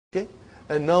Okay,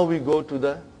 and now we go to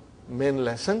the main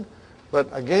lesson. But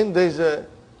again, there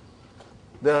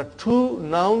are two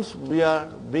nouns we are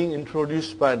being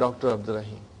introduced by Dr.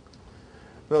 Abdurrahim.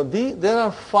 Now, there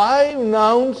are 5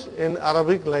 nouns in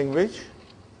Arabic language.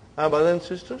 Brothers and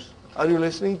sisters, are you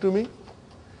listening to me?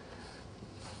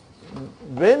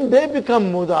 When they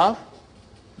become mudaf,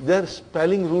 their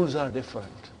spelling rules are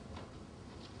different.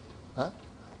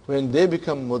 When they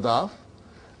become mudaf,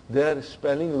 their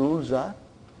spelling rules are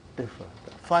different.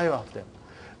 5 of them.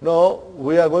 Now,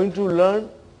 we are going to learn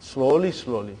slowly.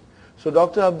 So,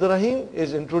 Dr. Abdurrahim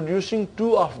is introducing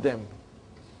 2 of them.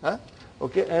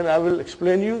 Okay, and I will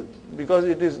explain you because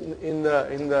it is in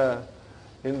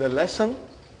the lesson.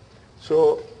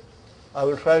 So, I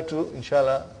will try to,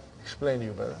 inshallah, explain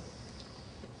you better.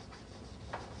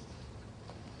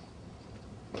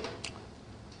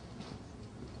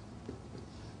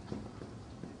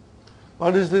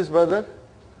 What is this, brother?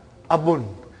 Abun.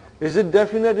 Is it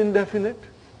definite, indefinite?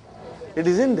 It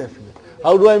is indefinite.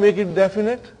 How do I make it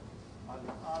definite?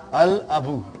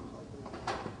 Al-Abu.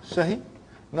 Sahi?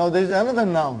 Now there is another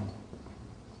noun.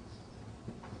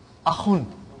 Akhun.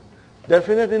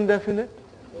 Definite, indefinite?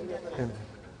 Indefinite.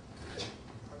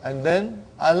 And then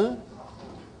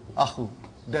Al-Akhu.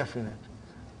 Definite.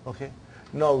 Okay?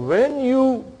 Now when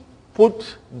you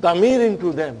put damir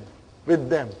into them, with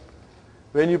them,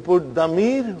 when you put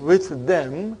damir with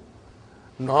them,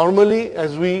 normally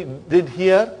as we did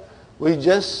here, we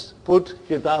just put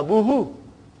kitabuhu.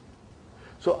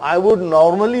 So I would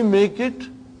normally make it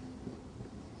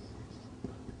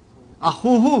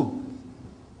akhuhu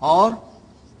or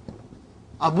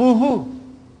abuhu.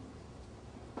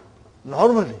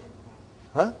 Normally.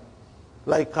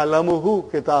 Like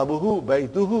kalamuhu, kitabuhu,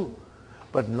 baituhu.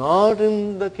 But not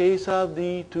in the case of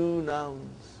the 2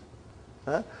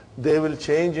 nouns. They will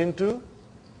change into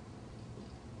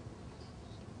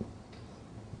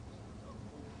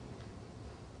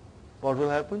what will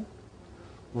happen?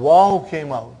 Waw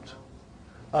came out.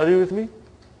 Are you with me?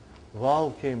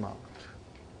 Waw came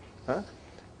out.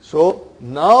 So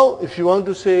now if you want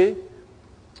to say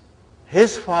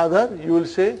his father, you will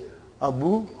say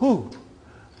Abu Hu.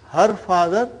 Her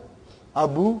father,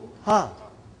 Abu Ha.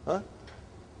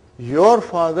 Your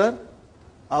father,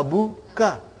 Abu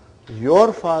Ka.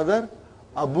 Your father,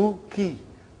 Abu Ki.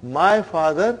 My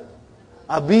father,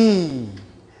 Abi.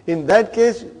 In that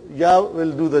case, Ya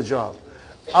will do the job.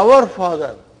 Our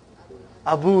father,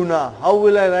 Abuna. How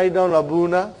will I write down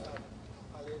Abuna?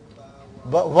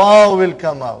 Waw will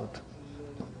come out.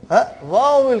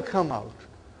 Waw will come out.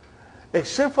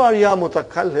 Except for Ya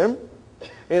Mutakallim,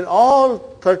 in all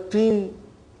 13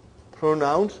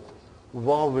 pronouns,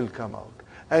 waw will come out.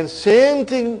 And same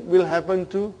thing will happen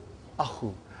to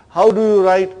Akhu. How do you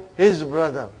write his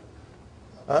brother?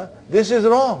 This is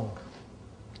wrong.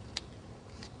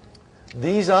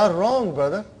 These are wrong,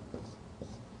 brother.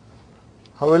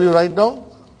 How will you write down?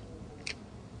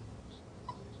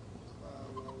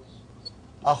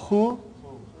 Akhu.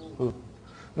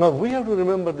 Now we have to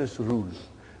remember this rule.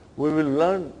 We will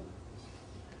learn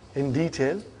in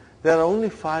detail. There are only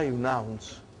 5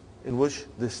 nouns in which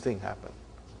this thing happens.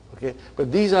 Okay? But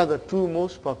these are the 2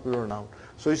 most popular nouns.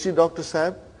 So you see, Dr.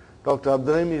 Saab, Dr.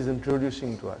 Abdurrahim is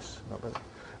introducing to us.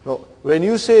 Now, when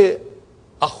you say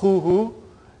akhuhu,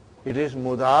 it is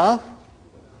mudaf,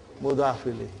 mudaf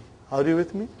ilayhi. Are you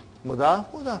with me? Mudaf,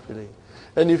 mudaf ilayhi.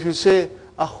 And if you say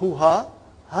akhuha,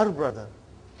 her brother,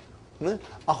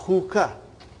 akhuka,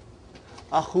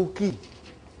 akhuki,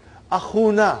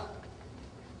 akhuna.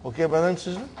 Okay, brother and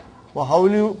sister? Well, how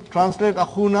will you translate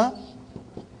akhuna?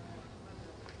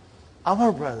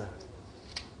 Our brother.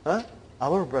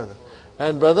 Our brother.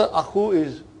 And brother akhu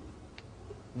is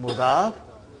mudaf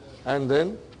and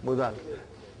then mudaf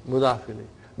ilayhi.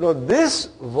 Now this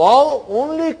waw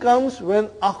only comes when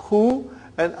akhu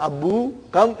and abu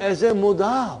come as a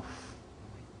mudaf.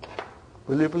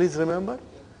 Will you please remember?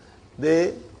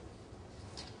 The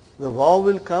waw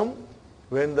will come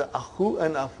when the akhu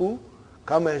and afu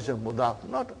come as a mudaf,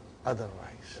 not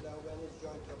otherwise.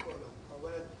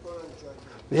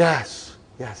 Yes,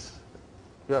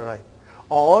 you are right.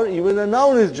 Or even a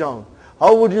noun is joined.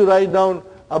 How would you write down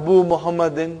Abu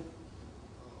Muhammadin?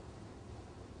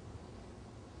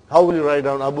 How will you write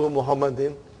down Abu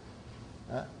Muhammadin?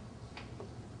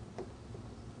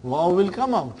 Waw will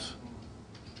come out.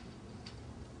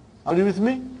 Are you with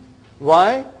me?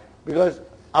 Why? Because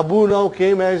Abu now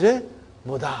came as a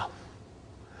mudaf.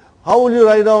 How will you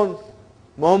write down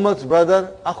Muhammad's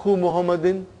brother, Akhu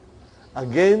Muhammadin?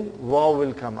 Again, waw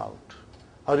will come out.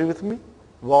 Are you with me?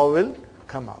 Waw will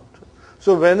come out.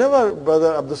 So whenever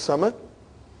Brother Abdul Samad,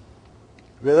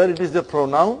 whether it is the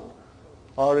pronoun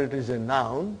or it is a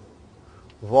noun,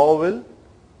 waw will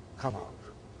come out.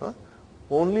 Huh?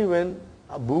 Only when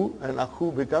abu and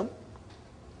akhu become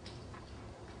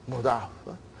mudaf.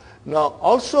 Huh? Now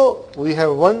also we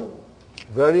have one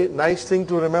very nice thing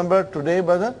to remember today,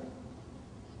 brother.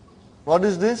 What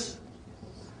is this?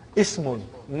 Ismun,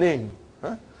 name.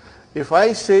 Huh? If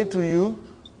I say to you,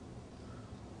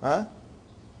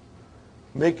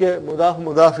 make a mudaf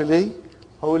mudaf ilayhi,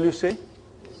 how will you say?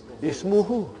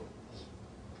 Ismuhu.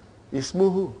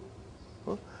 Ismuhu.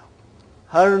 Huh?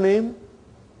 Her name,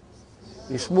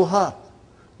 Ismuha.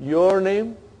 Your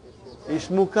name,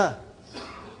 Ismuka.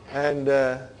 And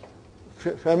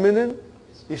feminine,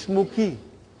 Ismuki.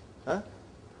 Huh?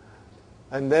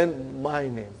 And then my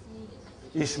name,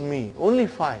 Ismi. Only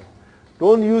 5.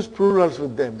 Don't use plurals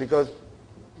with them, because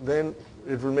then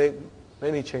it will make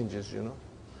many changes, you know.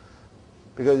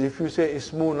 Because if you say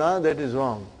Ismuna, that is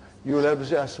wrong. You will have to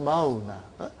say Asmauna.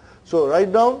 Huh? So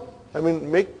write down,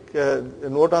 make a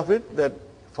note of it, that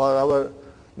for our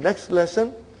next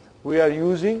lesson, we are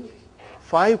using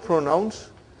 5 pronouns: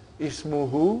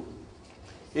 Ismuhu,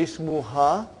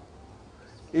 Ismuha,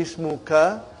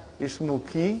 Ismuka,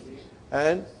 Ismuki,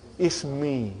 and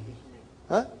Ismi.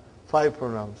 Huh? 5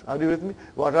 pronouns. Are you with me?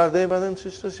 What are they, brothers and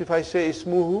sisters? If I say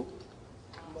Ismuhu,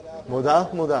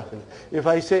 Mudaf, Mudaf. If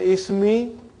I say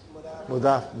Ismi,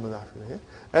 Mudaf, Mudaf.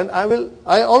 And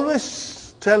I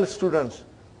always tell students,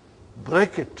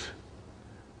 break it.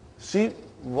 See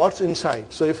what's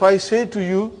inside. So if I say to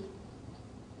you,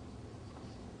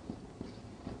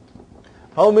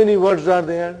 how many words are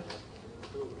there?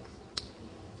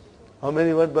 How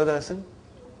many words, Brother Hassan?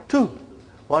 2.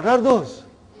 What are those?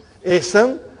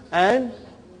 Ism and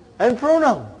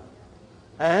pronoun.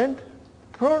 And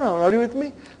pronoun. Are you with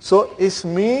me? So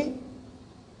Ismi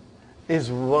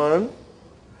is 1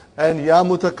 and Ya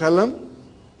Mutakallam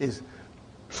is.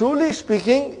 Truly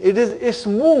speaking, it is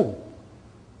Ismu.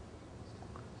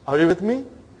 Are you with me?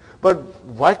 But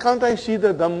why can't I see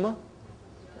the Dhamma?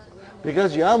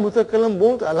 Because Ya Mutakallam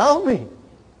won't allow me.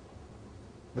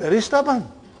 Very stubborn.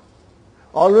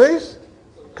 Always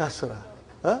Kasra.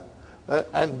 Huh?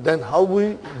 And then how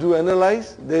we do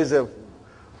analyze? There is a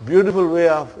beautiful way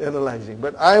of analyzing.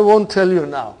 But I won't tell you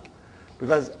now,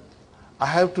 because I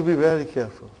have to be very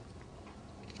careful.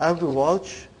 I have to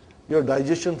watch your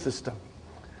digestion system,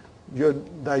 your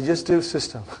digestive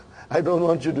system. I don't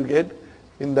want you to get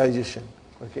indigestion.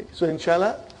 Okay? So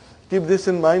inshallah, keep this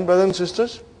in mind, brothers and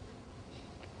sisters.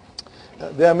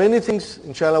 There are many things,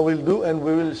 inshallah, we'll do, and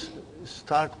we will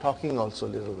start talking also a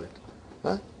little bit.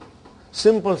 Huh?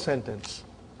 Simple sentence.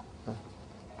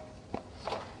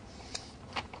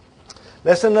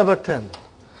 Lesson number 10.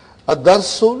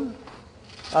 Ad-Darsul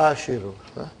Ashiru.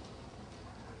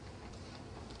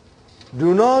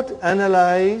 Do not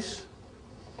analyze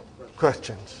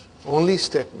questions, only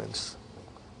statements.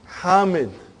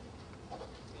 Hamid.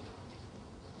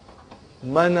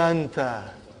 Man anta.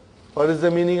 What is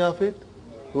the meaning of it?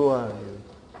 Who are you?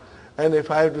 And if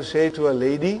I have to say to a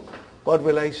lady, what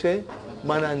will I say?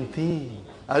 Mananti.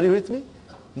 Are you with me?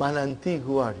 Mananti,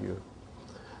 who are you?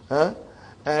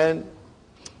 And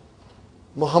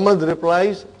Muhammad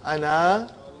replies,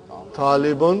 Ana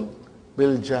talibun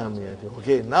bil jamiyati.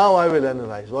 Okay, now I will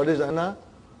analyze. What is Ana?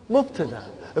 Mubtada.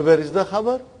 Where is the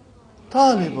khabar?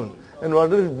 Talibun. And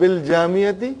what is bil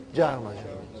jamiyati? Jar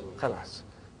majrur. Khalas.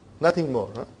 Nothing more.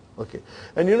 Huh? Okay.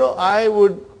 And I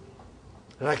would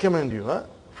recommend you,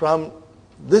 from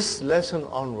this lesson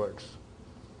onwards,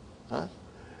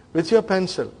 with your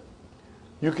pencil,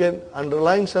 you can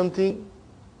underline something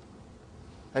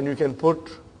and you can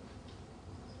put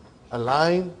a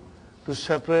line to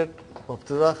separate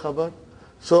mubtada khabar.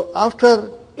 So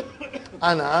after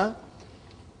ana,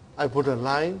 I put a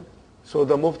line, so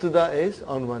the mubtada is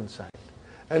on one side.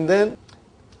 And then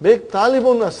make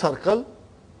talibun a circle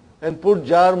and put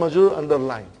jar majrur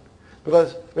underline.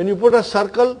 Because when you put a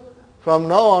circle, from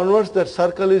now onwards that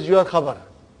circle is your khabar.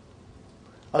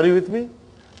 Are you with me?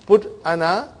 Put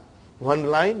ana, one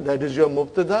line, that is your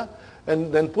mubtada,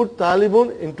 and then put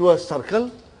talibun into a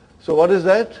circle. So what is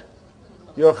that?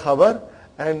 Your khabar.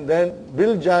 And then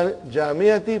bil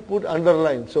jamiyati, put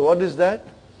underline. So what is that?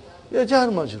 Your jar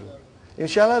majrur.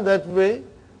 Inshallah, that way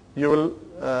you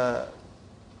will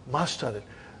master it.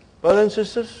 Brothers and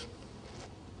sisters,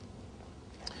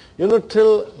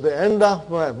 till the end of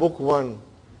my book 1,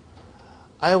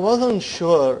 I wasn't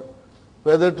sure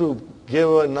whether to give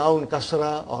a noun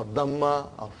kasra or dhamma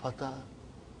or fatah.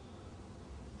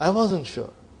 I wasn't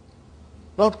sure.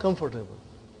 Not comfortable.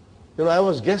 I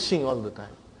was guessing all the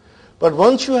time. But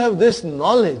once you have this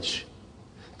knowledge,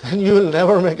 then you will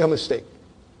never make a mistake.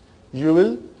 You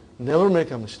will never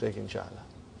make a mistake, inshallah.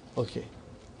 Okay.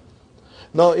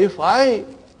 Now if I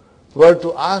were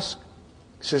to ask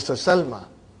Sister Salma,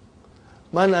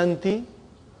 Man anti,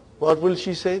 what will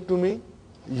she say to me?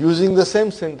 Using the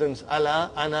same sentence,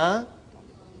 ana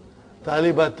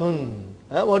talibatun.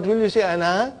 What will you say?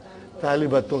 Ana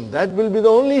talibatun. That will be the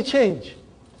only change.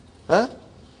 That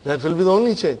will be the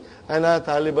only change. Ana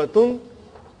talibatun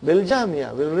bil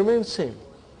jamia will remain same.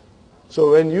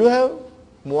 So when you have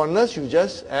muannas, you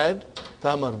just add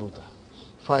ta marbuta.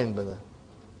 Fine, brother.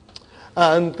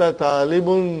 Anta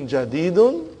talibun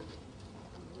jadidun.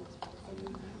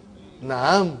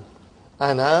 Naam.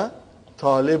 Ana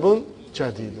talibun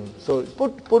jadidun. So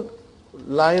put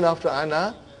line after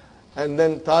ana, and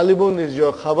then talibun is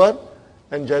your khabar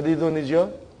and jadidun is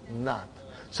your naat.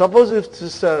 Suppose if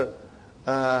Sister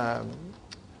Naima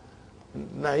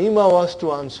was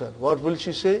to answer, what will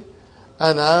she say?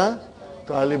 Ana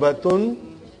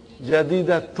talibatun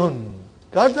jadidatun.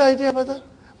 Got the idea, brother?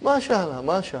 MashaAllah,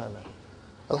 MashaAllah.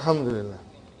 Alhamdulillah.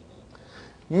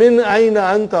 Min aina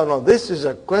anta. Now this is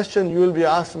a question you will be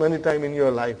asked many times in your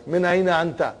life. Min aina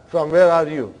anta. From where are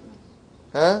you?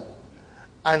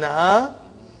 Ana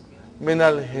min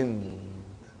al-Hind.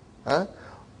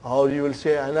 Or you will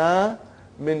say ana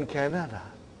min Canada.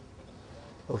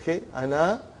 Okay?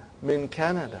 Ana min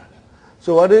Canada.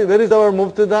 So where is our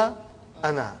mubtada?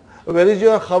 Ana. Where is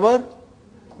your khabar?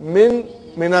 Min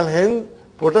al-Hind.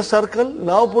 Put a circle.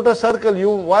 Now put a circle.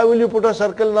 Why will you put a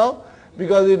circle now?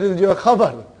 Because it is your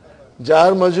khabar.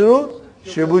 Jar majroor,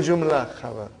 shibu jumla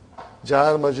khabar.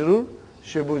 Jar majroor,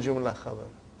 shibu jumla khabar.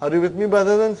 Are you with me,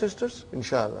 brothers and sisters?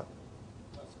 Inshallah.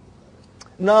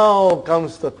 Now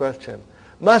comes the question.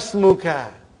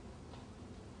 Masmuka.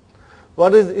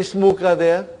 What is ismuka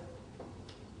there?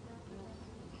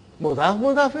 Mudaf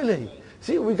mudaf ilayhi.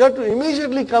 See, we got to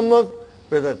immediately come up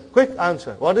with a quick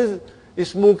answer. What is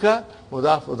ismuka?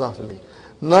 Mudaf mudaf ilayhi.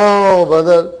 Now,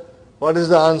 brother, what is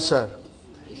the answer?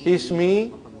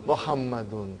 Ismi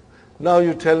Muhammadun. Now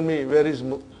you tell me, where is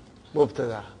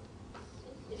mubtada?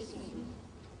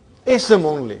 Ism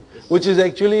only, which is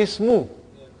actually ismu.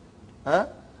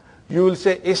 You will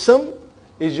say ism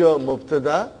is your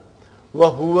mubtada,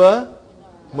 wa huwa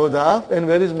mudaf, and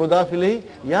where is mudaf ilayhi?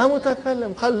 Ya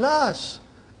mutakallim, khalas.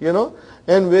 You know,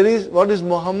 and what is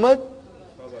Muhammad?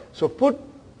 So put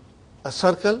a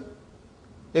circle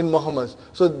in Muhammad.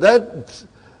 So that,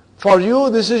 for you,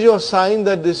 this is your sign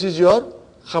that this is your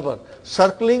khabar.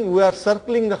 Circling, we are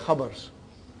circling the khabars.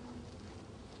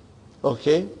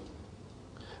 Okay.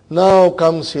 Now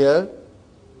comes here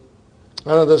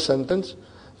another sentence.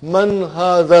 Man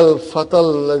hadhal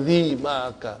fatal ladhi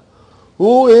ma'aka.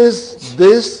 Who is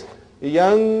this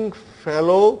young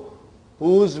fellow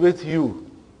who's with you?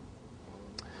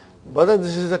 Brother,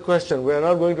 this is the question. We are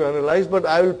not going to analyze, but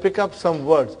I will pick up some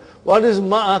words. What is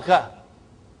ma'aka?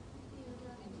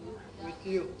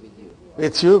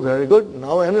 With you, very good.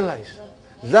 Now analyze.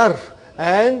 Zarf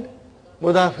and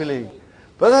mudaf ilayhi.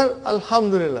 Brother,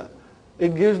 alhamdulillah,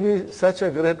 it gives me such a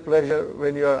great pleasure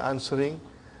when you are answering.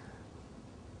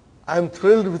 I am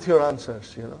thrilled with your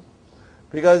answers,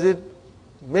 because it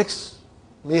makes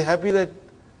me happy that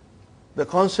the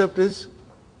concept is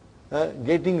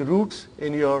getting roots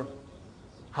in your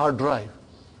hard drive,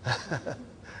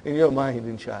 in your mind,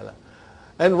 inshallah.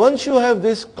 And once you have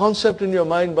this concept in your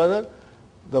mind, brother,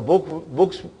 the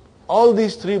books, all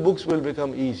these three books will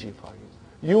become easy for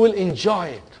you. You will enjoy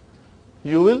it.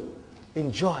 You will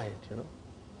enjoy it,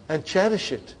 and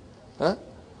cherish it.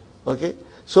 Okay?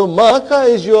 So, ma'aka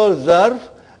is your zarf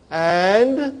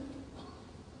and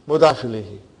mudaf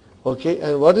ilayhi. Okay?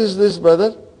 And what is this,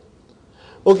 brother?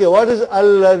 Okay, what is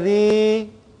alladhi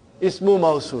ismu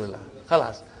mawsula?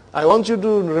 Khalas. I want you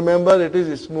to remember it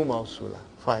is ismu mawsula.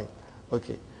 Fine.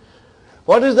 Okay.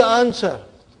 What is the answer?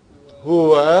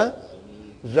 Huwa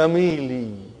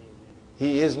zamili.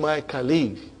 He is my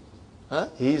colleague.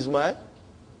 He is my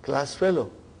class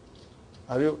fellow.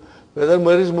 Are you? Whether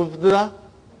where is mubtada?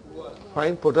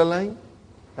 Fine, put a line.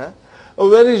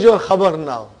 Where is your khabar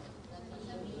now?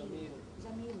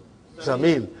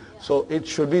 Zamil. So it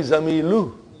should be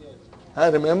zamilu.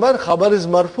 Remember, khabar is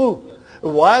marfu.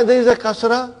 Why there is a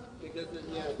kasra?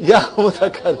 Ya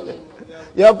mutakallim.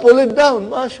 Yeah, pull it down,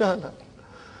 mashallah.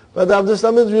 But after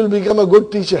some years, you will become a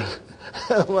good teacher.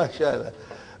 MashaAllah.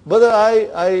 But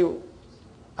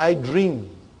I dream,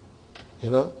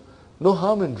 no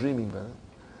harm in dreaming, brother.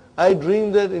 I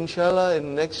dream that inshallah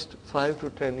in next 5 to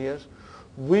 10 years,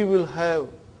 we will have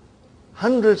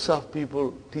hundreds of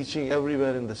people teaching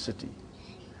everywhere in the city.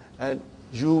 And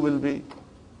you will be,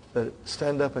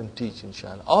 stand up and teach,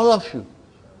 inshallah. All of you,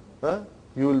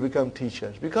 you will become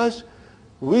teachers. Because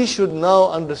we should now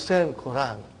understand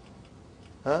Quran.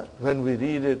 when we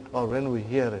read it or when we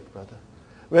hear it, brother.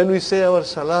 When we say our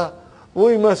salah,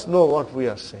 we must know what we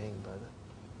are saying,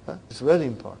 brother. It's very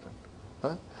important.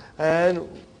 And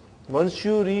once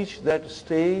you reach that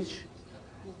stage,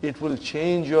 it will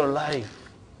change your life.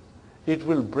 It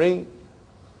will bring,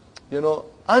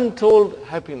 untold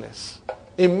happiness,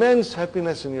 immense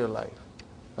happiness in your life.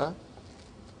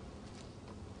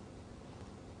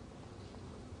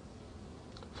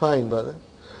 Fine, brother.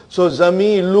 So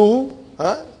Zamilu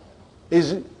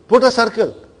is put a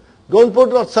circle. Don't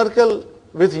put a circle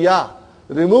with ya.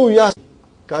 Remove ya.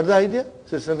 Got the idea,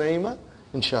 Sister Naima?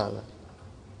 Inshallah.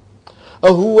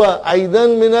 Ahuwa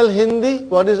Aidan Minal Hindi.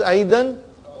 What is Aidan?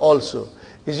 Also.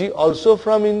 Is he also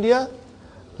from India?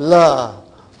 La.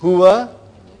 Huwa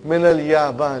Minal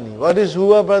Yabani. What is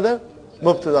Huwa, brother?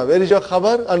 Mubtada. Where is your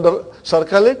khabar? Under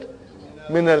circle it.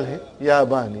 Minal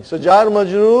Yabani. So Jar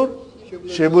Majroor,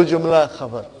 Shibu Jumla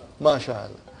Khabar.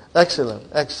 MashaAllah. Excellent,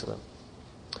 excellent.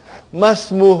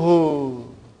 Masmuhu.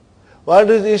 What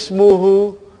is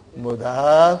Ismuhu?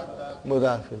 Mudaf,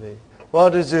 Mudaf ilayh.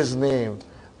 What is his name?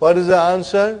 What is the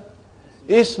answer?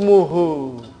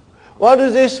 Ismuhu. What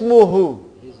is Ismuhu?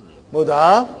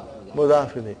 Mudaf,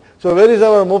 Mudaf ilayh. So where is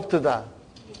our Mubtada?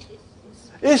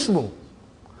 Ismu.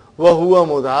 Wa huwa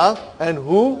Mudaf and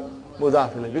who?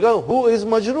 Mudaf ilayh. Because who is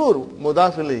Majroor?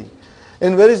 Mudaf ilayh.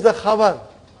 And where is the Khabar?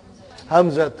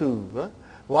 Hamzatu.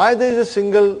 Why there is a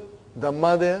single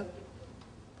Dhamma there?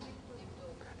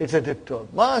 It's a diptode.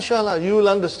 MashaAllah, you will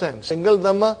understand. Single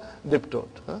Dhamma,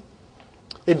 diptode.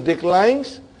 It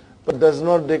declines, but does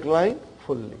not decline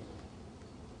fully.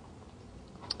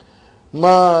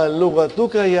 Ma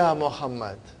lugatuka ya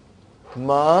Muhammad.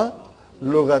 Ma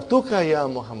lugatuka ya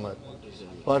Muhammad.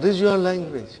 What is your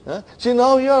language? See,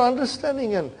 now you are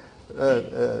understanding and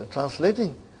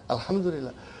translating.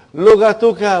 Alhamdulillah.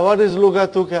 Lugatuka. What is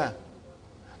lugatuka?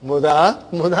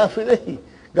 Mudaf ilayhi.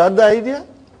 Got the idea?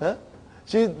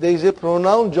 See, there is a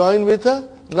pronoun joined with a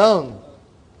noun.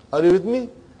 Are you with me?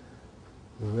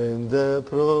 When the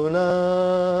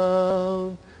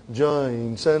pronoun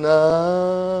joins a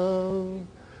noun,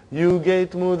 you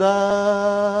get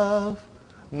mudaf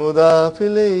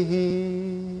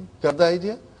ilayhi. Got the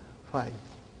idea? Fine.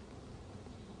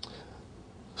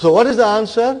 So what is the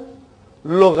answer?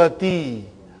 Lugati.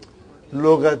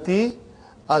 Lugati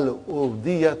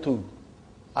al-urdiyatu.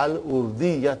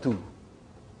 Al-urdiyatu.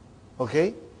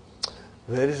 Okay?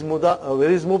 Where is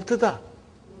Mubtada?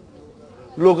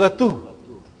 Lugatu.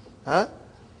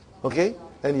 Okay?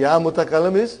 And ya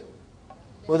mutakalam is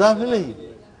Mudaf ilayhi.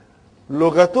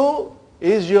 Lugatu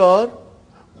is your,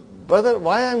 brother,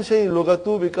 why I am saying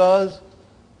Lugatu? Because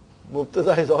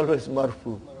Mubtada is always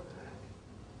marfu.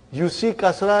 You see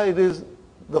kasra, it is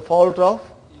the fault of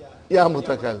ya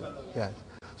mutakalam. Yes.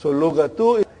 So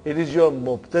Lugatu, it is your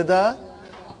Mubtada,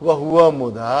 wa huwa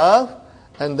mudaf,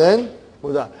 and then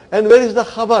mudaf. And where is the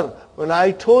khabar? When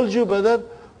I told you, brother,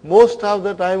 most of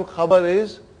the time khabar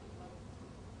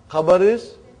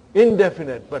is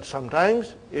indefinite, but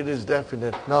sometimes it is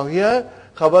definite. Now here,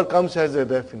 khabar comes as a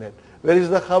definite. Where is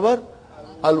the khabar?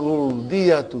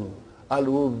 Al-urdiyatu.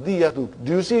 Al-urdiyatu.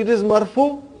 Do you see it is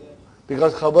marfu?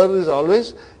 Because khabar is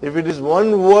always, if it is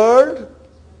one word,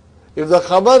 if the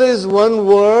khabar is one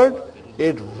word,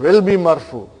 it will be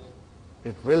marfu.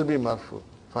 It will be marfu.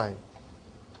 Fine.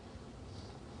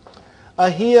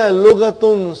 Ahiya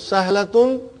lugatun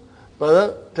sahlatun.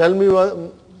 Brother, tell me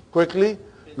quickly.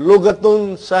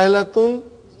 Lugatun sahlatun.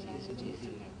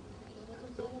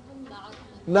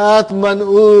 Naat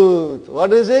man'ut.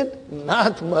 What is it?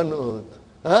 Naat man'ut.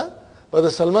 Brother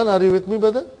Salman, are you with me,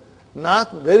 brother?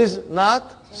 Naat. Where is Naat?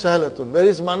 Sahlatun. Where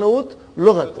is man'ut?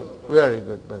 Lugatun. Very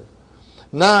good, brother.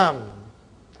 Naam.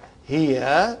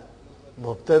 Here,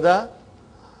 Mubtada.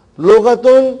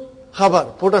 Lugatun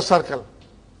khabar. Put a circle.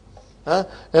 And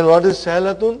what is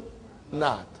Sahlatun?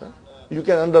 Naat. You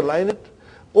can underline it.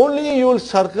 Only you will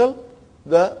circle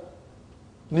the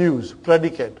news,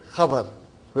 predicate, khabar.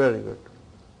 Very good.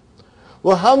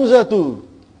 Wa hamzatu.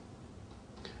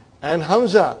 And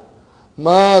Hamza.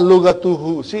 Ma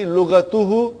lugatuhu. See,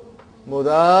 lugatuhu,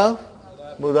 mudaf,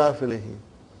 mudaf ilayhi.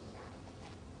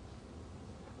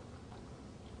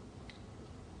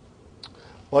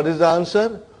 What is the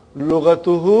answer?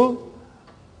 Lugatuhu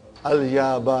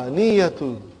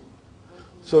al-yabaniyatu.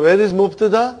 So where is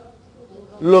Mubtada?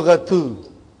 Lugatu.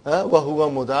 Wa huwa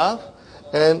mudaf.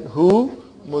 And who?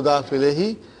 Mudaf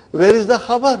ilayhi. Where is the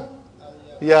khabar?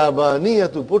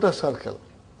 Yabaniyatu. Put a circle.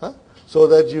 So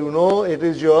that you know it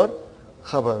is your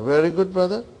khabar. Very good,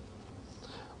 brother.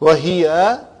 Wa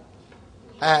hiya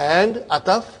and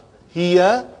ataf.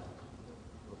 Hiya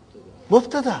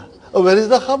Mubtada. Where is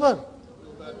the khabar?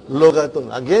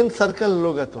 Logatun. Again circle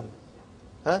logatun.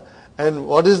 Huh? And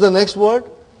what is the next word?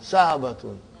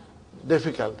 Sahabatun.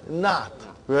 Difficult. Naat.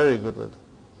 Very good.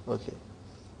 Okay.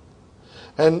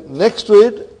 And next to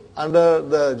it, under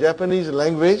the Japanese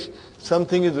language,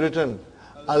 something is written.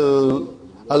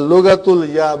 Al-Lugatul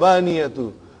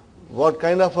Yabaniyatu. What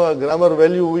kind of a grammar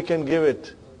value we can give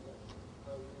it?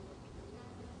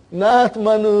 Naat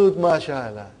Manut,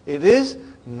 mashallah. It is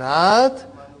Naat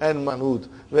and Manut.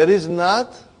 Where is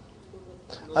Naat?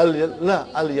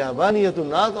 Al-Yabaniyatu.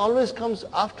 Naat always comes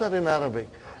after in Arabic.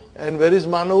 And where is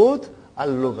Manut?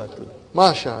 Al-Lugatu.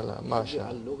 Mashallah.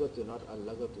 Al-Lugatu, not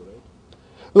Al-Lagatu, right?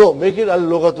 No, make it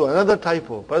Al-Lugatu. Another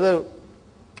typo. Brother,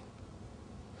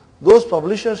 those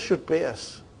publishers should pay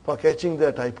us for catching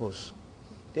their typos.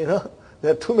 You know,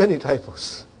 there are too many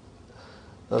typos.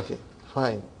 Okay,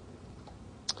 fine.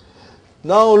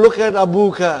 Now look at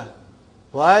Abuka.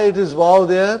 Why it is waw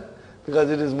there? Because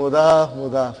it is mudaf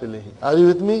ilayhi. Are you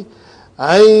with me?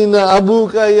 Aina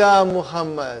Abuka ya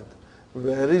Muhammad.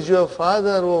 Where is your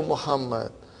father, O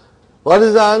Muhammad? What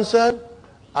is the answer?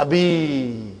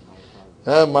 Abi.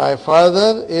 My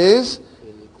father is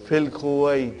fil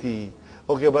Kuwaiti.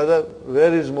 Okay, brother,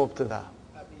 where is Mubtada?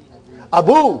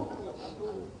 Abu.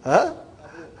 Huh?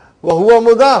 Wahuwa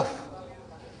mudaf.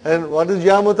 And what is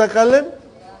ya mutakallim?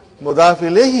 Mudaf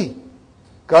ilayhi.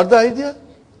 Got the idea?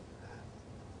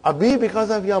 Abi because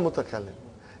of ya mutakallim.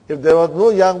 If there was no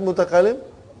ya mutakallim,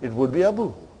 it would be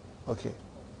Abu. Okay.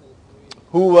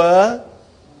 Huwa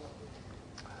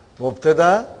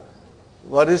Mubtada.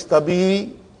 What is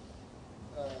tabi?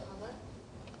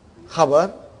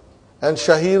 Khabar. And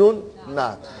shahirun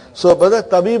naat. So brother,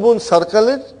 tabibun circle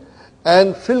it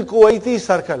and fil Kuwaiti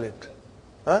circle it.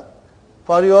 Huh?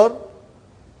 For your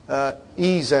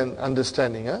ease and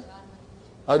understanding. Huh?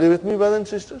 Are you with me, brothers and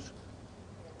sisters?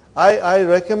 I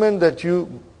recommend that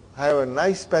you have a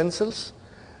nice pencils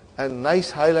and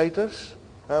nice highlighters,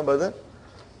 brother,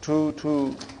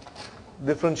 to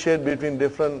differentiate between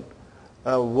different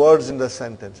words in the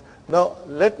sentence. Now,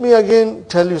 let me again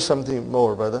tell you something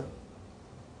more, brother.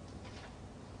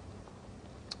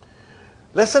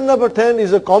 Lesson number 10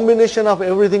 is a combination of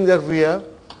everything that we have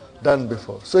done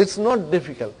before. So it's not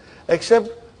difficult, except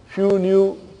few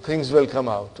new things will come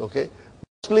out, okay?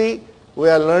 Mostly we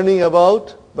are learning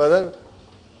about, brother,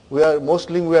 we are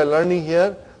learning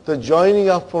here the joining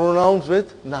of pronouns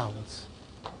with nouns.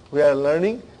 We are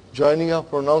learning joining of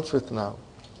pronouns with noun.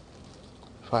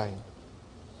 Fine.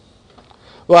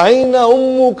 وَأَيْنَ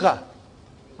أُمُّكَ.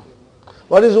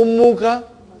 What is ummuka?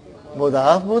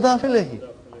 Mudaf ilayhi.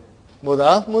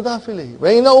 Mudaf ilayhi.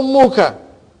 وَأَيْنَ أُمُّكَ.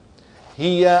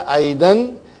 Hiya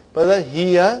aidan. Brother,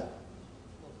 hiya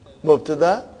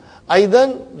mubtada.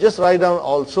 Aidan, just write down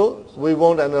also. We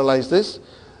won't analyze this.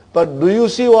 But do you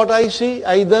see what I see?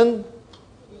 Aidan?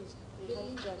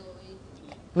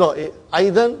 No,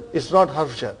 aidan is not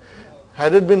harfjar.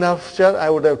 Had it been harfjar, I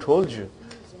would have told you.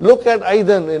 Look at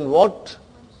aidan in what?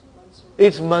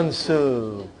 It's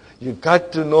mansub. You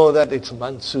got to know that it's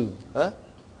mansub. Huh?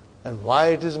 And why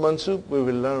it is mansub, we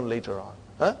will learn later on.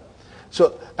 Huh?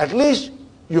 So at least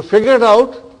you figured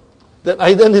out that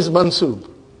aidan is mansub.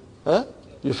 Huh?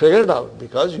 You figured out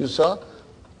because you saw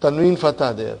tanween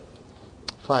fatah there.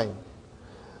 Fine.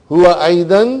 Huwa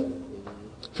aidan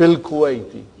fil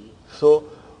Kuwaiti. So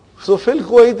fil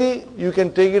Kuwaiti, you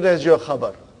can take it as your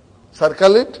khabar.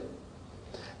 Circle it.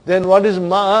 Then what is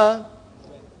ma?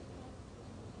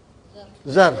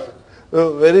 Zarf.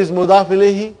 Where is mudaf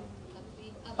ilayhi?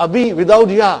 Abi, without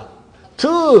ya.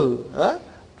 Two. Huh?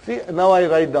 See, now I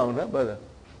write down, brother.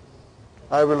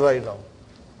 I will write down.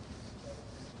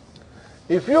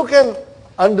 If you can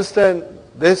understand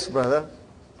this, brother,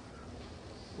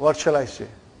 what shall I say?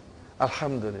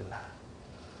 Alhamdulillah.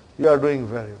 You are doing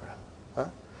very well. Huh?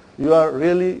 You are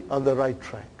really on the right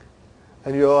track.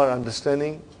 And your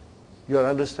understanding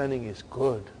is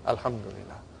good.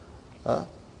 Alhamdulillah. Huh?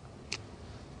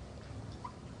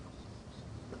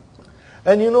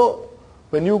 And you know,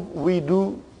 when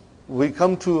we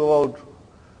come to about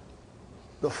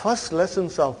the first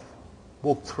lessons of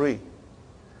book 3,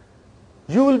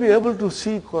 you will be able to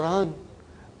see Quran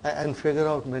and figure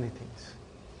out many things.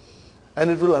 And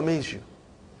it will amaze you.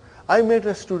 I met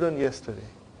a student yesterday.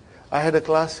 I had a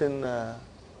class in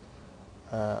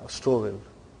Stowell.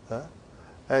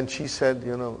 And she said,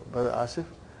 you know, Brother Asif,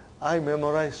 I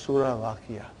memorized Surah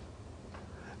Waqia.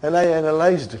 And I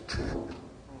analyzed it.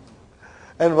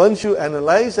 And once you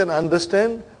analyze and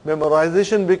understand,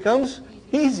 memorization becomes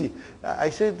easy. I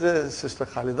said, Sister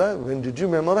Khalida, when did you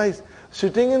memorize?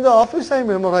 Sitting in the office, I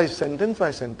memorized sentence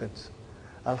by sentence.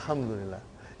 Alhamdulillah.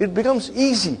 It becomes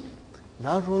easy.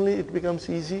 Not only it becomes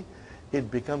easy, it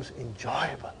becomes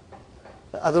enjoyable.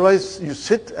 Otherwise, you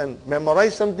sit and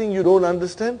memorize something you don't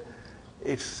understand.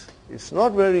 It's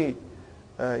not very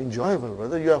enjoyable,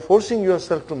 brother. You are forcing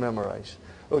yourself to memorize.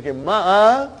 Okay,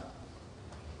 ma'a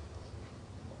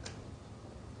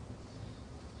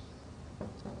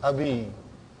abi.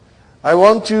 I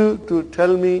want you to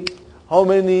tell me how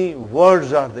many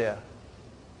words are there.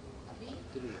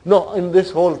 No, in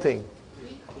this whole thing.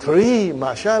 3,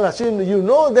 mashallah. See, you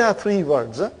know there are 3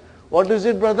 words. Huh? What is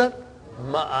it, brother?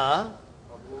 Ma'a,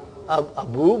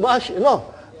 abu,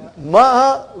 no.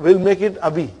 Ma'a will make it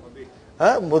abi.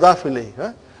 Mudaf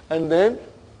ilayhi. And then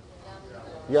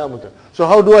ya muta. So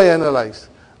how do I analyze?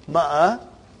 Ma'a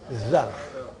zarf.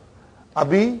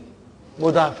 Abi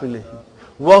mudaf ilayhi.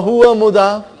 Wa huwa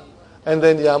mudaf. And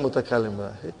then ya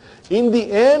mutakallim. In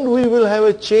the end, we will have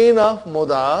a chain of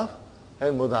mudaf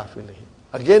and mudaf ilayhi.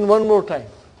 Again, one more time.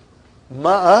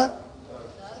 Ma'a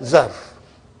zarf.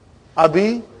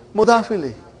 Abi mudaf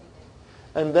ilayhi.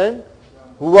 And then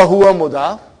huwa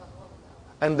mudaf.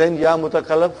 And then ya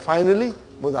mutakallim. Finally,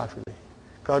 mudaf ilayhi.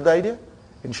 Got the idea?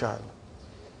 Inshallah.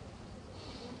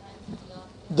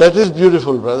 That is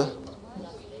beautiful, brother.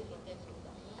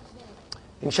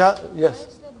 Inshallah,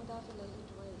 yes.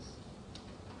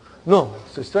 No,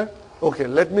 sister. Okay,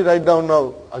 let me write down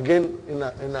now again in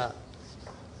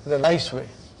a nice way.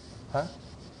 Huh?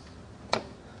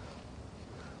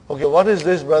 Okay, what is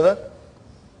this, brother?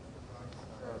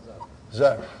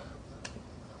 Zarf.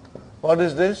 What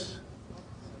is this?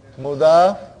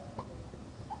 Mudaf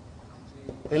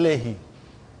ilayhi.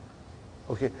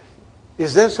 Okay.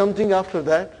 Is there something after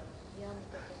that?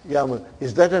 Yamut.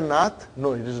 Is that a nath?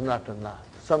 No, it is not a nath.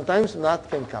 Sometimes nath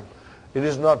can come. It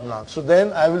is not nath. So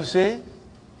then I will say,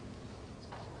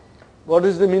 what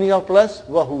is the meaning of plus?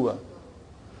 Wahuwa.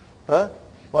 Huh?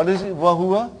 What is it?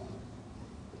 Wahuwa?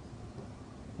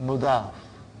 Mudaf.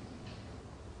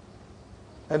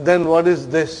 And then what is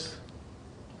this?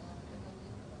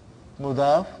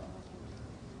 Mudaf.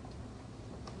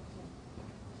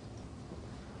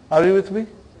 Are you with me?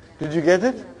 Did you get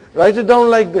it? Write it down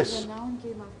like this. The noun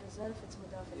came after zarf, it's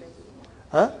mudaf ilayhi.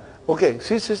 Huh? Okay,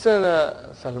 see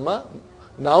sister Salma,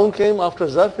 noun came after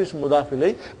zarf is mudaf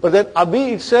ilayhi, but then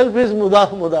abi itself is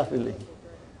mudaf ilayhi.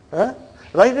 Huh?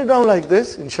 Write it down like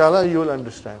this, inshallah you will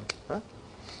understand. Huh?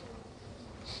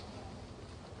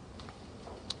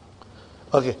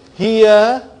 Okay,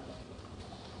 here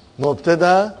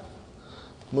mubtada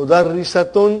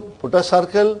mudarrisatun, put a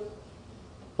circle.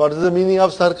 What is the meaning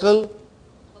of circle?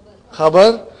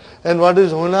 Khabar. And what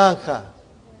is hunaka?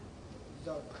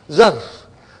 Zarf.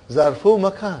 Zarfu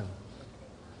makan.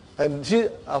 And see,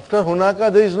 after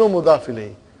hunaka there is no mudaf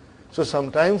ilayhi. So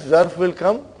sometimes zarf will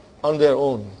come on their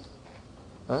own.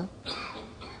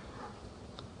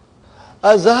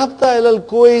 Azhabta ila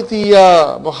al-Kuwaiti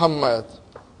ya Muhammad.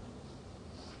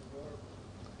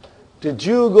 Did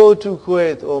you go to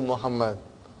Kuwait, O Muhammad?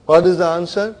 What is the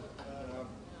answer?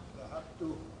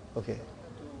 Okay.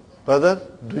 Brother,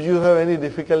 do you have any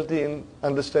difficulty in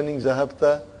understanding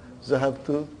zahabta,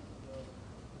 zahabtu?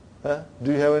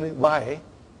 Do you have any? Why?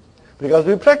 Because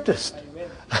we practiced.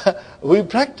 We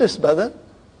practiced, brother.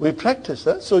 We practiced.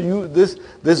 So this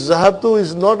zahabtu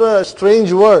is not a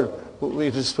strange word.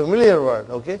 It is familiar word.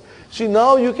 Okay. See,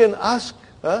 now you can ask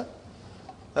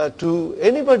to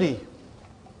anybody.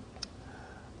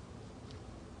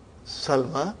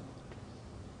 Salma,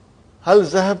 hal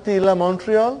zahabti ila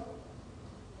Montreal?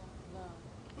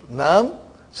 Naam.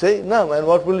 Say naam. And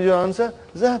what will you answer?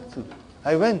 Zahabtu.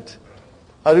 I went.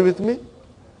 Are you with me?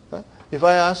 If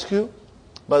I ask you,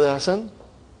 Brother Hassan,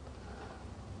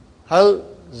 hal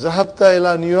zahabta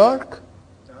ila New York?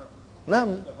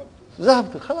 Naam.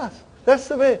 Zahabtu. Khalas. That's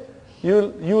the way.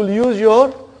 You'll use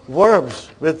your verbs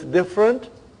with different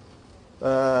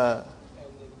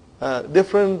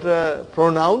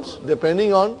pronouns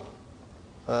depending on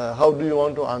how do you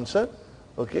want to answer.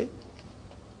 Okay.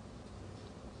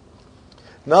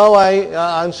 Now I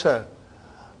answer.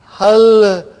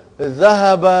 Hal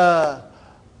dhahaba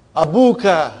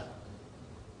abuka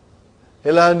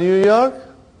ila New York?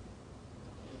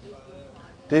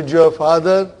 Did your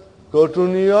father go to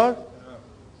New York?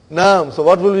 Naam. So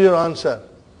what will your answer?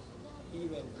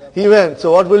 He went.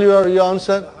 So what will your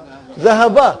answer?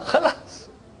 Dhahaba. Khalas.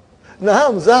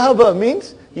 Naam. Dhahaba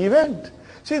means he went.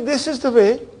 See, this is the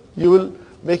way you will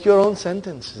make your own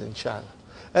sentences, inshallah.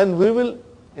 And we will,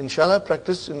 inshallah,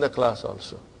 practice in the class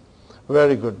also.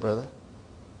 Very good, brother.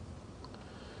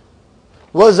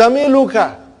 Wa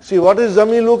zamiluka. See, what is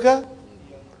zamiluka?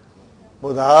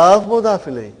 Mudaf, mudaf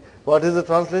ilayhi. What is the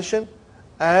translation?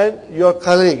 And your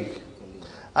colleague.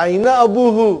 Aina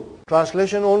abuhu.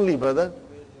 Translation only, brother.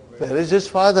 Where is his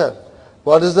father?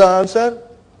 What is the answer?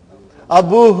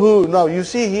 Abuhu. Now you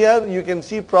see here, you can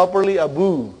see properly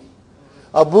Abu.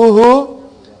 Abuhu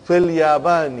fil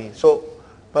Yabani. So,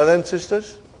 brothers and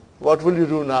sisters, what will you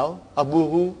do now?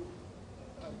 Abuhu.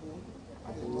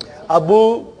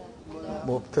 Abu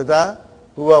Mubtada,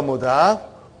 Huwa Mudaf,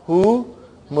 Hu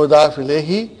Mudaf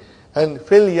ilayhi, and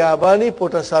fil Yabani,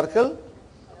 put a circle.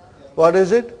 What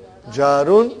is it?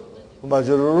 Jarun,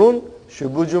 Majrurun,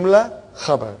 Shubu Jumla,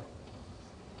 Khabar.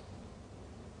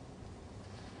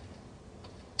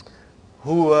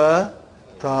 Huwa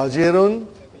Tajirun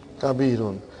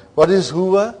Kabirun. What is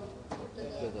Huwa?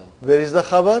 Where is the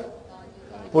Khabar?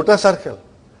 Put a circle.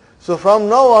 So from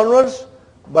now onwards,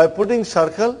 by putting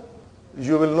circle,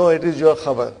 you will know it is your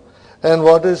Khabar. And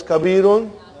what is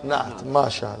Kabirun? Naat.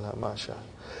 MashaAllah, MashaAllah.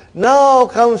 Now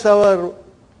comes our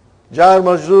Jar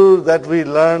Majrur that we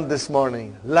learned this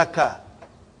morning. Laka.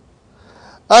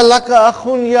 Alaka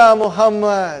akhun ya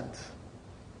Muhammad.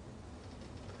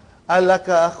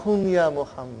 Alaka akhun ya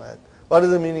Muhammad. What is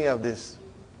the meaning of this?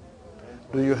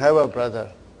 Do you have a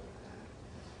brother?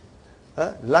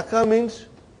 Laka means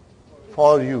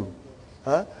for you.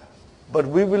 But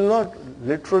we will not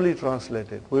literally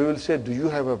translate it. We will say, do you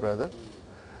have a brother?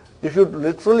 If you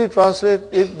literally translate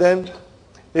it, then,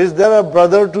 is there a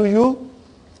brother to you?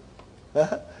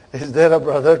 Is there a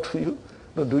brother to you?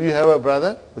 No, do you have a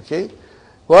brother? Okay.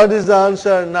 What is the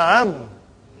answer? Naam.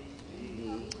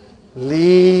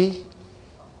 Li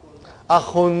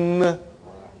akhun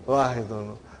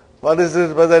wahidun. What is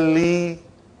this, brother? Li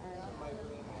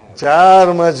jar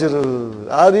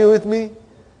majrur. Are you with me?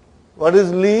 What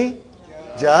is li?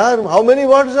 Jar. How many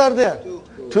words are there?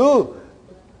 Two.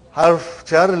 Harf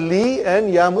jar li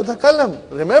and ya mutakallam.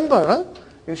 Remember,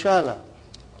 Inshallah.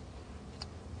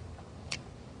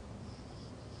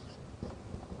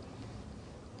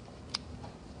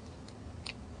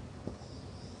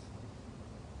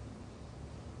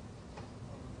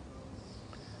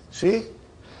 See?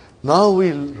 Now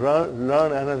we'll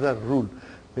learn another rule.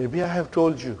 Maybe I have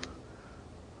told you.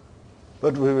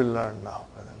 But we will learn now,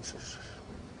 brothers and sisters.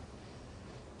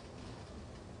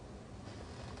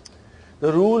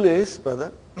 The rule is,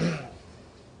 brother,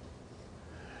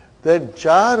 that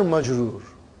jar majroor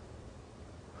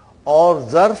or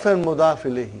zarf and mudaf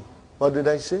ilayhi. What did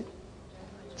I say?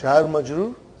 Jar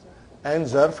majroor and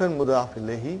zarf and mudaf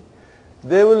ilayhi.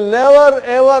 They will never,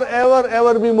 ever, ever,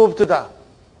 ever be mubtada.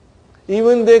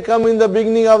 Even they come in the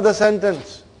beginning of the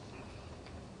sentence.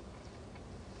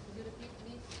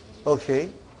 Okay.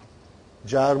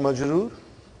 Jar majroor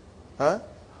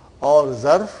or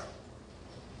zarf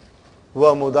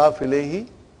wa mudaf ilayhi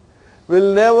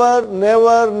will never,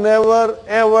 never, never,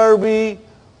 ever be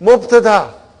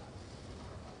mubtada.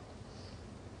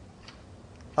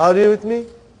 Are you with me?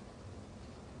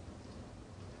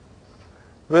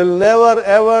 Will never,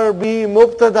 ever be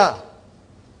mubtada.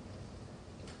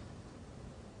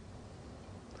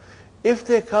 If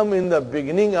they come in the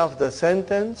beginning of the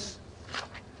sentence,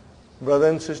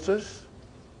 brothers and sisters,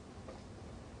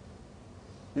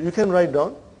 you can write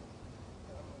down.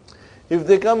 If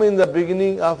they come in the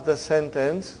beginning of the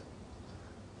sentence,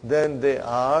 then they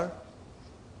are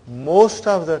most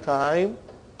of the time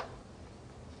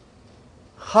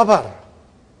khabar.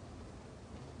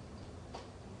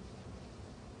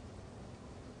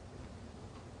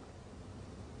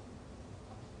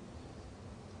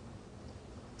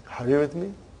 Are you with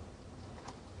me?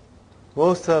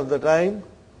 Most of the time,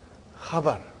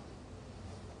 khabar.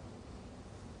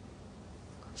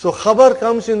 So khabar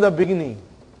comes in the beginning.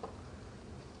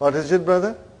 What is it,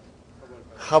 brother?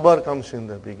 Khabar comes in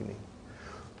the beginning.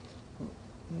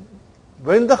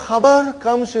 When the khabar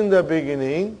comes in the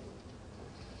beginning,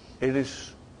 it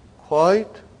is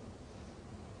quite,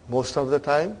 most of the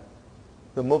time,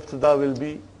 the mubtada will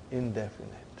be indefinite.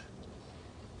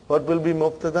 What will be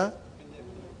mubtada?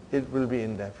 It will be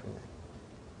indefinite.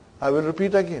 I will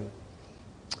repeat again.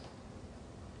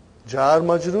 Jar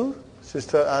majroor,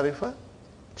 Sister Arifa,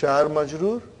 jar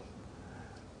majroor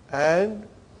and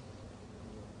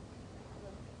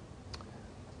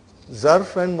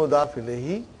zarf and mudaf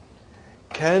ilayhi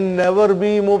can never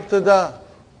be mubtada.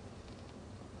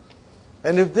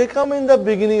 And if they come in the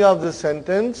beginning of the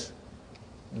sentence,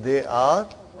 they are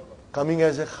coming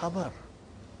as a khabar.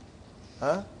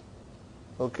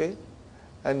 Okay?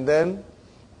 And then,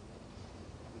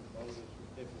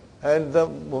 and the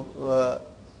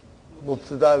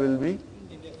mubtada will be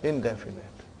indefinite.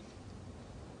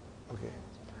 Okay.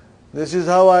 This is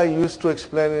how I used to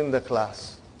explain in the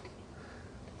class.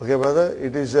 Okay, brother,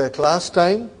 it is a class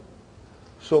time.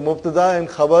 So mubtada and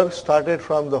khabar started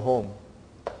from the home.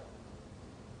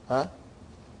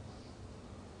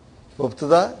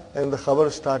 Mubtada and the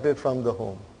khabar started from the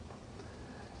home.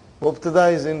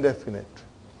 Mubtada is indefinite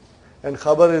and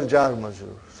khabar is jar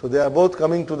majroor. So they are both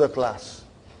coming to the class.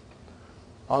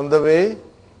 On the way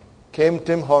came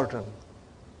Tim Horton.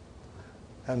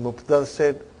 And Mubtada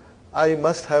said, I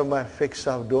must have my fix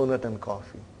of donut and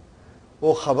coffee.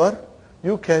 Oh khabar,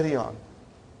 you carry on.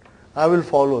 I will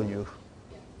follow you.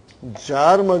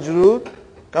 Jar majroor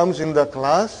comes in the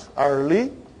class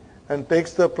early and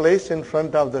takes the place in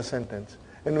front of the sentence.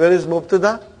 And where is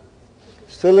Mubtada?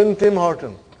 Still in Tim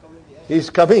Horton. He's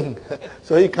coming.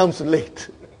 So he comes late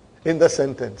in the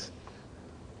sentence.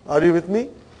 Are you with me?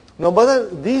 Now, brother,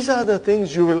 these are the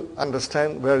things you will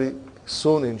understand very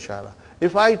soon, inshallah.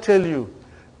 If I tell you,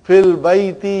 Fil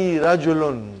bayti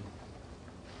rajulun.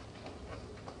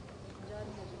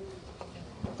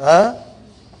 Huh?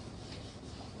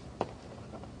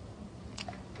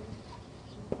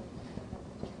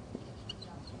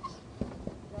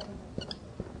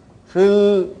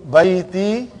 Fil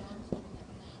bayti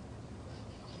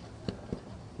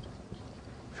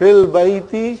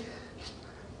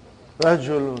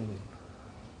rajulun.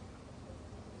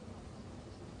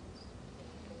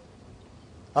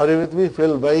 Are you with me?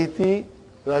 Fil bayti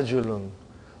rajulun.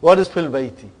 What is fil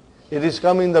bayti? It is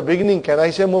come in the beginning. Can I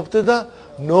say mubtada?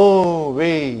 No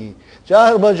way.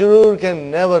 Jar majroor can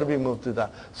never be mubtada.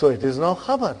 So it is now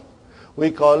khabar.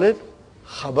 We call it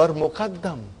khabar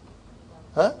muqaddam.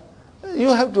 Huh? You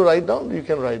have to write down. You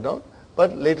can write down.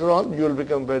 But later on you will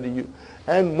become very...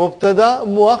 And mubtada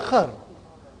muakhar.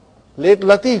 Late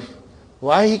Latif.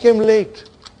 Why he came late?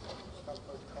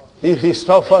 He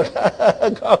stopped for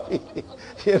coffee.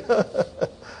 You know?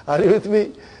 Are you with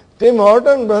me? Tim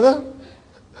Horton, brother.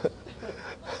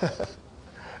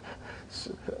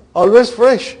 Always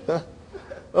fresh.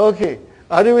 Okay.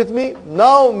 Are you with me?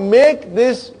 Now make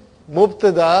this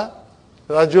mubtada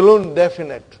rajulun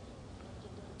definite.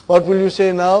 What will you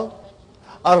say now?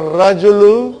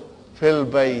 Ar-rajulu fil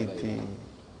bayti.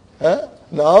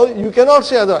 Now you cannot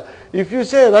say otherwise. If you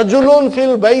say rajulun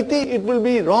fil bayti, it will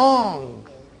be wrong.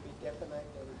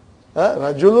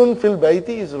 Rajulun fil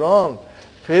bayti is wrong.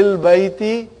 Fil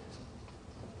bayti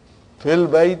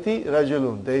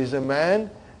rajulun. There is a man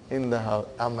in the house.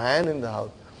 A man in the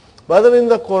house. But in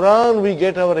the Quran we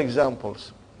get our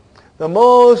examples. The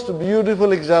most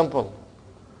beautiful example.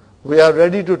 We are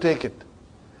ready to take it.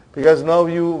 Because now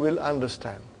you will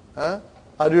understand. Are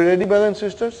you ready, brothers and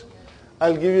sisters?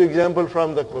 I'll give you example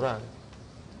from the Quran.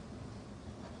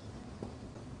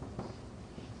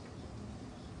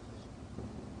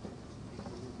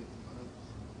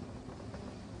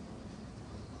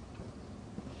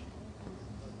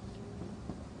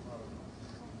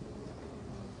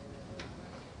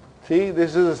 See,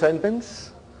 this is a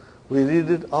sentence. We read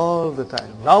it all the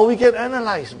time. Now we can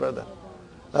analyze, brother.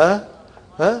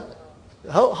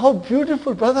 How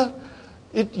beautiful, brother.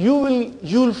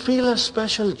 You'll feel a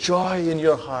special joy in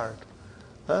your heart.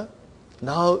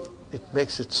 Now it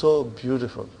makes it so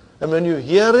beautiful. And when you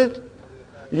hear it,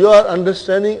 you are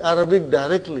understanding Arabic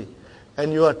directly.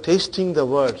 And you are tasting the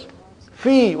words.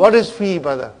 Fi, what is fi,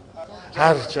 brother?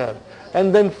 Harchar.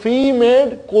 And then fi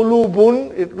made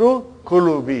kulubun into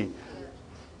kulubi.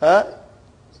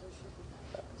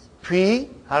 Fi,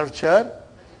 harchar,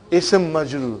 ism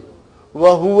majrur.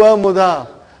 Wa huwa mudaf.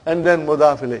 And then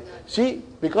mudaf ilayh. See,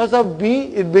 because of B,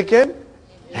 it became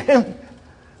him.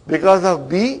 Because of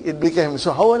B, it became him.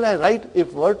 So how will I write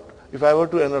if I were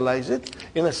to analyze it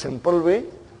in a simple way,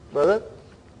 brother?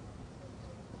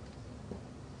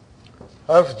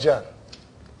 Harf jar.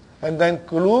 And then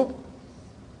kulub,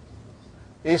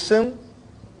 ism,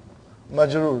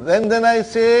 majrur. Then I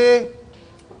say,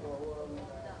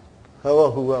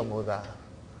 huwa mudaf.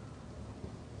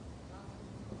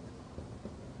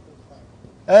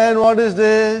 And what is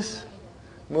this?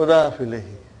 Mudaf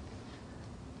ilayhi.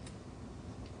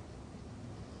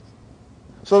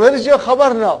 So where is your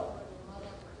khabar now?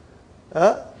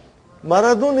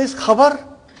 Maradun is khabar.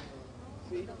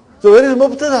 So where is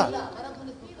mubtada?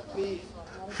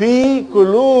 Fi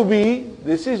kulubi.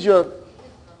 This is your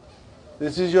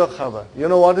khabar. You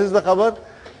know what is the khabar?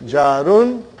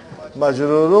 Jarun,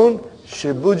 majrurun,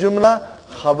 shibbu jumla,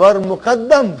 khabar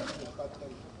muqaddam.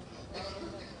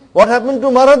 What happened to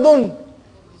Maradun?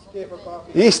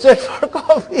 He stayed for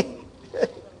coffee.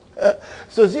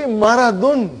 So see,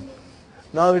 Maradun.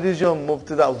 Now it is your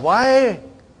mubtada. Why?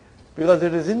 Because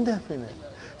it is indefinite.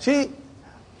 See,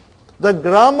 the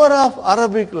grammar of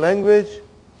Arabic language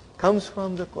comes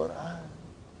from the Quran.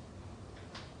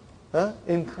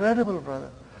 Incredible,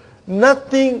 brother.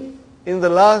 Nothing in the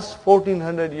last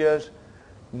 1400 years,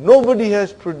 nobody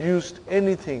has produced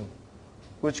anything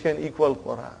which can equal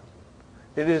Quran.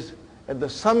 It is at the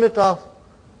summit of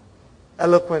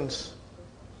eloquence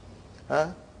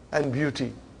and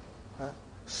beauty.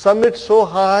 Summit so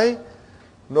high,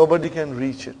 nobody can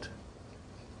reach it.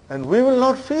 And we will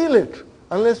not feel it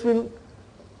unless we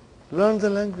learn the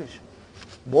language.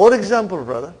 More example,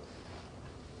 brother.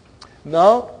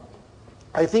 Now,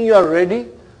 I think you are ready.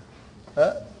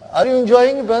 Are you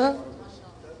enjoying it, brother?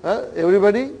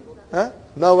 Everybody?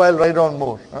 Now I'll write on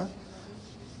more.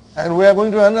 And we are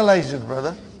going to analyze it,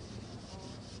 brother.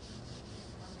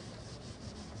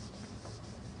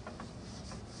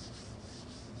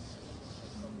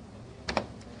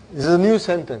 This is a new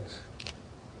sentence.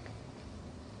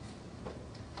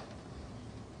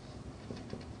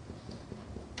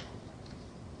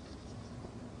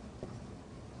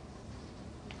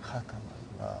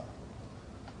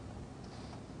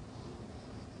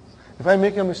 If I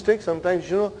make a mistake, sometimes,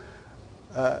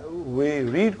 we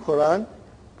read Quran,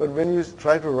 but when you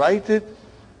try to write it,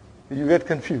 you get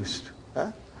confused.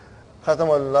 Khatam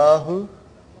Allahu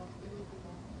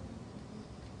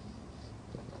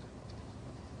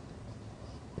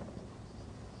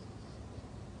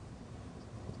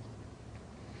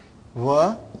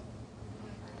wa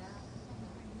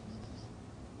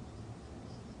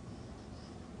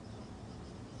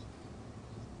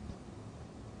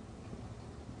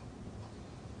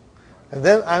and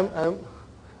then I'm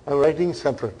writing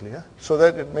separately, so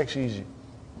that it makes easy.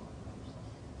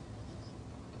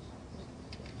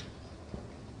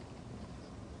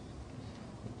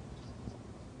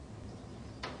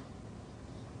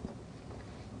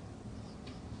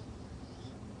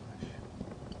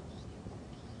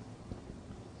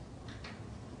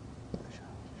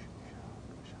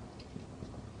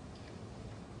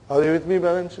 Are you with me,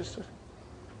 brother and sister?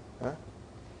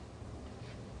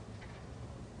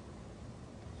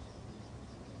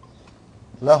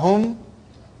 Lahum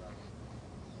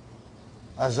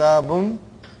azabun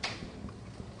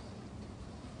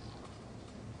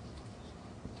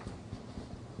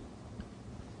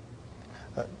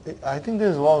I think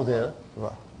there's waw there.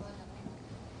 Wow.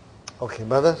 Okay,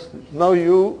 brothers. Now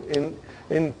you,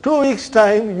 in 2 weeks'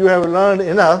 time, you have learned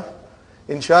enough.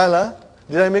 Inshallah.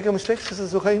 Did I make a mistake,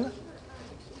 Sister Sukhaina?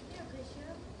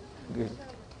 Good.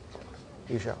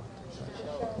 Inshallah.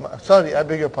 Sorry, I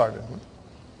beg your pardon.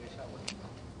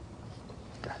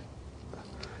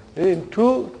 In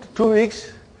two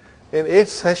weeks, in 8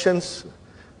 sessions,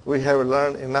 we have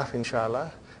learned enough,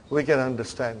 inshallah. We can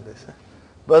understand this.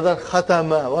 Brother,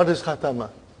 khatama. What is khatama?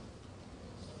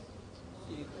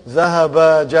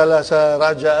 Zahaba, jalasa,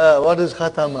 raja'a. What is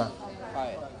khatama?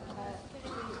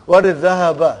 What is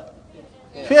zahaba?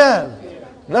 Fi'al,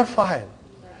 not fa'il.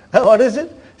 What is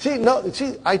it? See,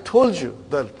 I told you,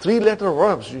 the 3-letter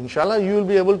verbs, inshallah, you will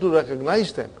be able to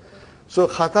recognize them. So,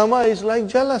 khatama is like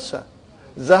jalasa,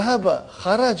 zahaba,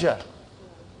 kharaja,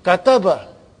 kataba,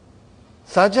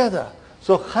 sajada.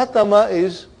 So, khatama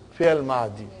is fi'al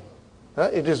ma'adi.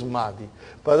 It is ma'adi.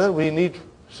 Brother,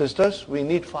 sisters, we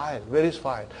need fa'il. Where is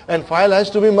fa'il? And fa'il has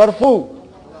to be marfu.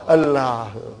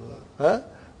 Allah.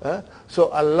 So,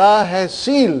 Allah has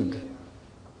sealed.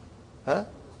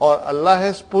 Or Allah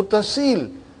has put a seal.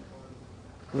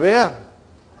 Where?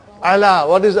 Allah.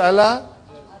 What is Allah?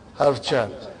 Harf jar.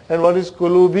 And what is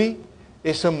kulubi?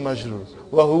 Ism majrur.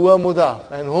 Wa huwa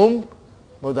mudaf. And whom?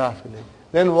 Mudaf ilayh.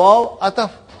 Then waw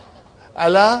ataf.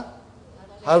 Allah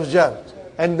harf jar.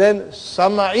 And then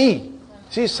sama'i.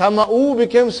 See, sama'u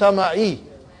became sama'i.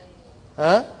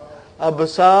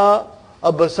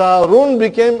 Abasarun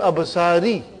became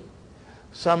abasari.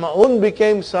 Sama'un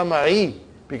became sama'i.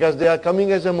 Because they are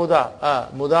coming as a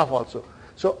mudaf also.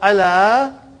 So,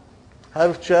 ala,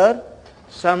 harf jar,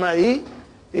 sama'i,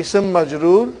 ism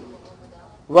majroor,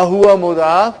 wa huwa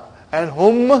mudaf, and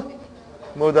hum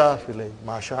mudaf ilayh.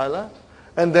 MashaAllah.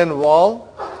 And then waw,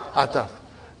 ataf.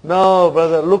 Now,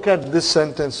 brother, look at this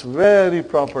sentence very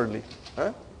properly.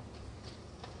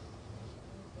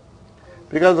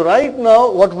 Because right now,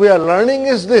 what we are learning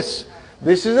is this.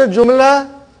 This is a jumla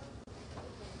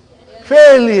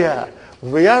failure.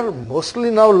 We are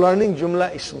mostly now learning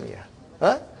jumla ismiya.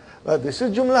 But this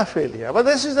is jumla failure. But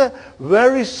this is a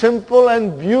very simple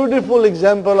and beautiful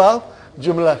example of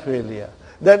jumla failure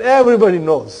that everybody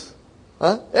knows.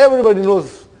 Everybody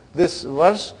knows this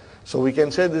verse. So we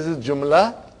can say this is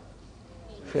jumla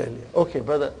failure. Okay,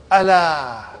 brother.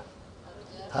 Allah.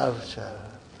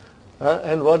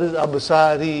 And what is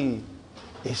absari?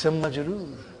 Ism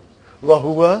majroor. Wa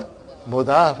huwa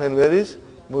mudaf. And where is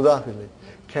mudaf ilayh?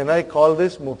 Can I call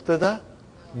this mubtada?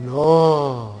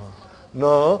 No,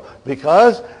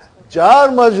 because jar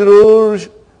majroor,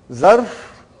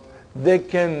 zarf, they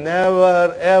can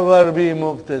never ever be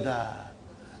mubtada.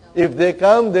 If they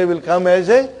come, they will come as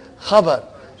a khabar.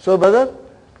 So brother,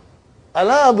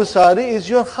 ala absari is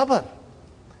your khabar.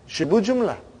 Shibu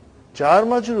jumla. Jar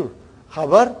majrur.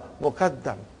 Khabar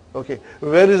muqaddam. Okay.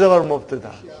 Where is our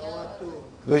mubtada?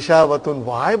 Gishawatun.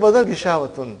 Why brother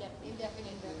gishawatun?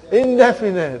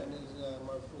 Indefinite.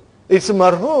 It's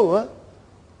marfu. Huh?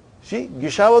 See,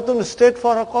 gishawatun stayed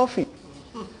for a coffee.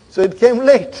 So it came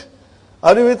late.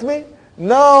 Are you with me?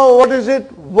 Now what is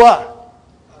it? Wa.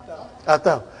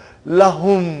 Ata.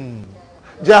 Lahum.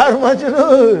 Jar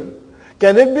majrur.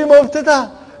 Can it be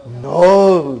mubtada?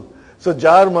 No. So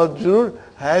jar majrur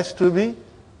has to be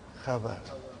khabar.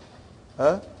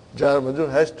 Huh? Jar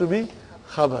majrur has to be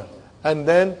khabar. And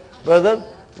then, brother,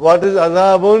 what is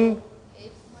adabun?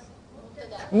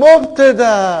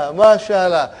 Mubtada.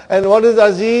 MashaAllah. And what is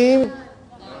azim?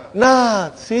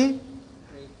 Naat. See?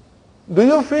 Do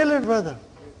you feel it, brother?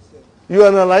 You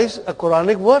analyze a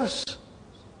Quranic verse.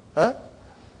 Huh?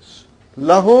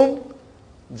 Lahum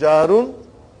jarun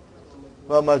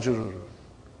wa majrur.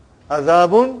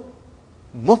 Adabun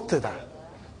mubtada.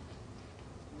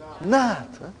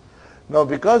 Naat. Now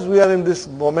because we are in this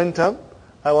momentum,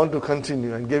 I want to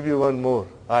continue and give you one more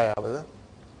ayah, brother.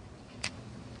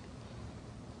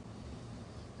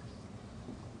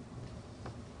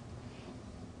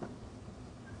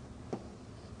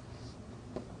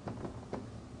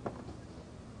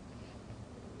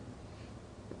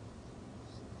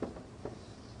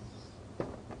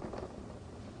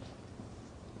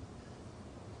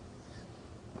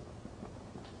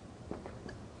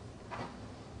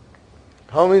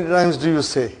 How many times do you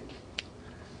say?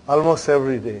 Almost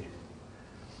every day.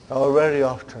 Or very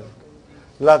often.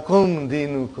 Lakum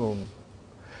dinukum.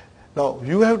 Now,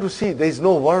 you have to see, there is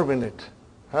no verb in it.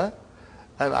 Huh?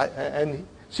 And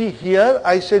see, here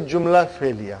I said jumla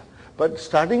failure. But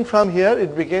starting from here,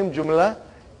 it became jumla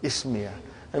ismiya.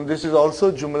 And this is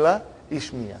also jumla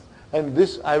ismiya. And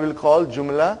this I will call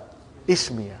jumla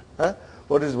ismiya. Huh?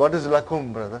 What is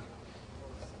lakum, brother?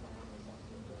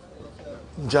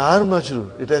 Jar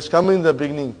majrur. It has come in the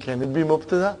beginning. Can it be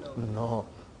mubtada? No.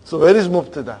 So where is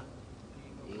mubtada?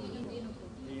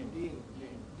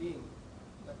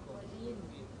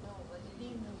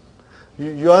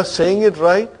 You are saying it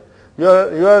right. You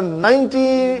are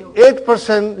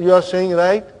 98% you are saying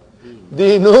right.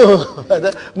 Dinu.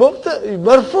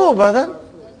 Marfu, brother.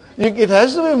 It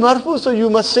has to be marfu, so you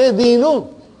must say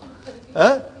dinu.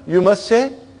 Huh? You must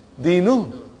say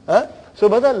dinu. Huh? So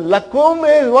brother, lakum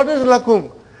is, what is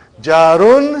lakum?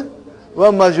 Jarun wa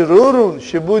majrurun,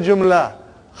 shibu jumla,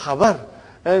 khabar.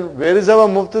 And where is our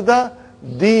mubtada?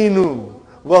 Dinu.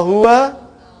 Wa huwa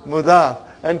mudaf.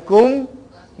 And kum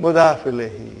mudaf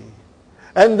ilayhi.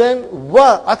 And then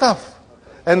wa ataf.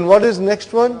 And what is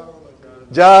next one?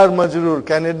 Jar majrur.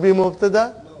 Can it be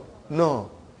mubtada? No.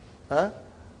 Huh?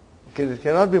 It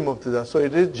cannot be mubtada. So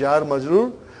it is jar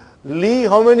majrur. Li,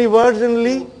 how many words in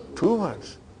li? 2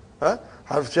 words. Huh?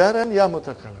 Harf jar and ya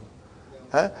mutakallim.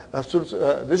 Huh?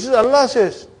 This is Allah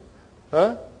says.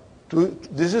 Huh?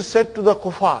 This is said to the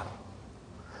kuffar.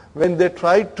 When they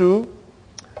tried to,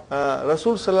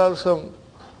 Rasul Sallallahu Alaihi Wasallam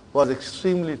was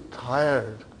extremely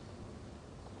tired.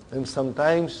 And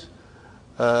sometimes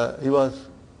he was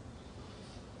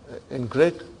in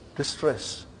great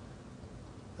distress.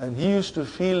 And he used to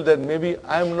feel that maybe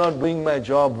I'm not doing my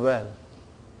job well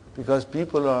because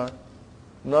people are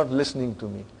not listening to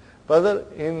me. Brother,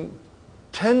 in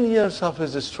 10 years of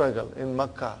his struggle in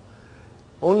Makkah,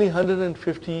 only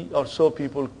 150 or so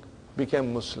people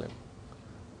became Muslim.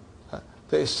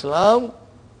 The Islam,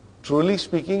 truly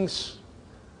speaking,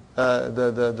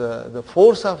 the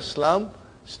force of Islam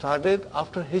started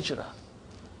after Hijrah.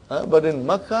 But in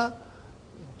Makkah,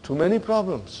 too many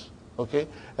problems. Okay?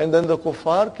 And then the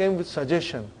kuffar came with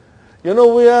suggestion.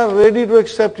 We are ready to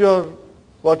accept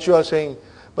what you are saying,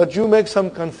 but you make some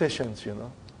concessions,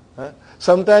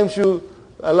 Sometimes you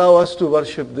allow us to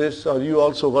worship this, or you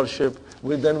also worship,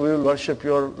 then we will worship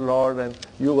your Lord, and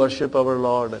you worship our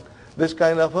Lord. And this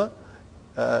kind of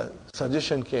a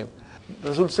suggestion came.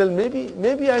 Rasul said,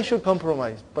 maybe I should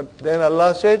compromise. But then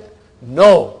Allah said,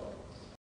 no.